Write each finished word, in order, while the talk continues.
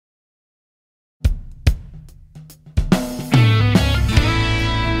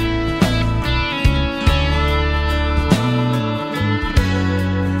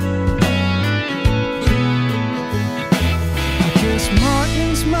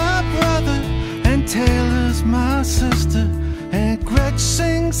my sister. Aunt Gretsch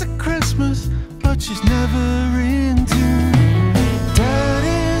sings at Christmas, but she's never in tune. Dad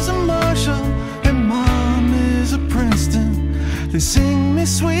is a Marshall and Mom is a Princeton. They sing me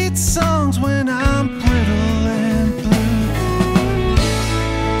sweet songs when I'm brittle and blue.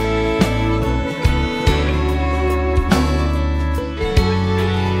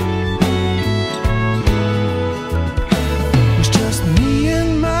 It was just me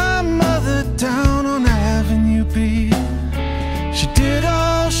and my mother down on Avenue B. She did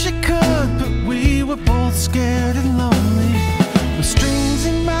all she could, but we were both scared and lonely. With strings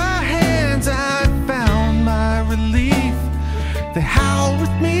in my hands, I found my relief. They howl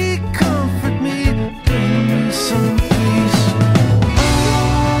with me, comfort me, bring me some peace.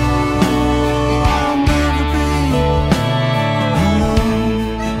 Oh, I'll never be alone.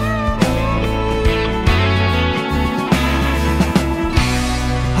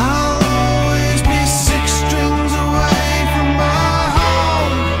 I'll always be 6 strings away from my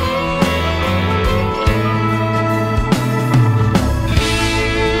home.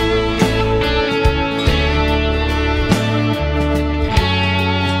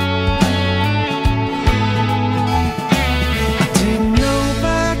 I didn't know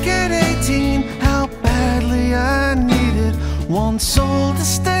back at 18 how badly I needed one soul to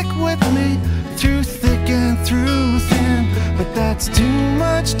stick with me through thick and through thin. But that's too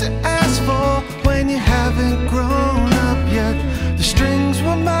much to ask for when you haven't grown up yet. The strings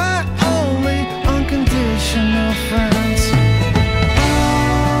were my only unconditional friends. Oh,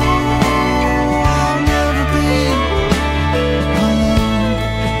 I'll never be alone.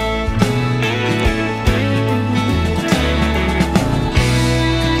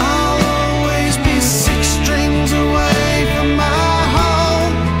 I'll always be 6 strings away from my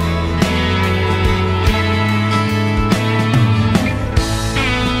home.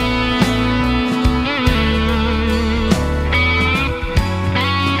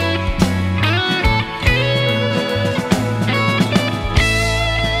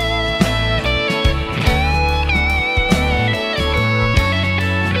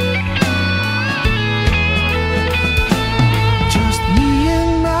 Just me in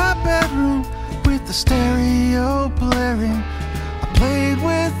my bedroom with the stereo blaring. I played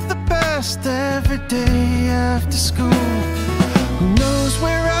with the best every day after school. Who knows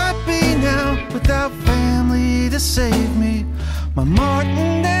where I'd be now without family to save me? My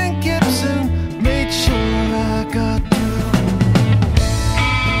Martin and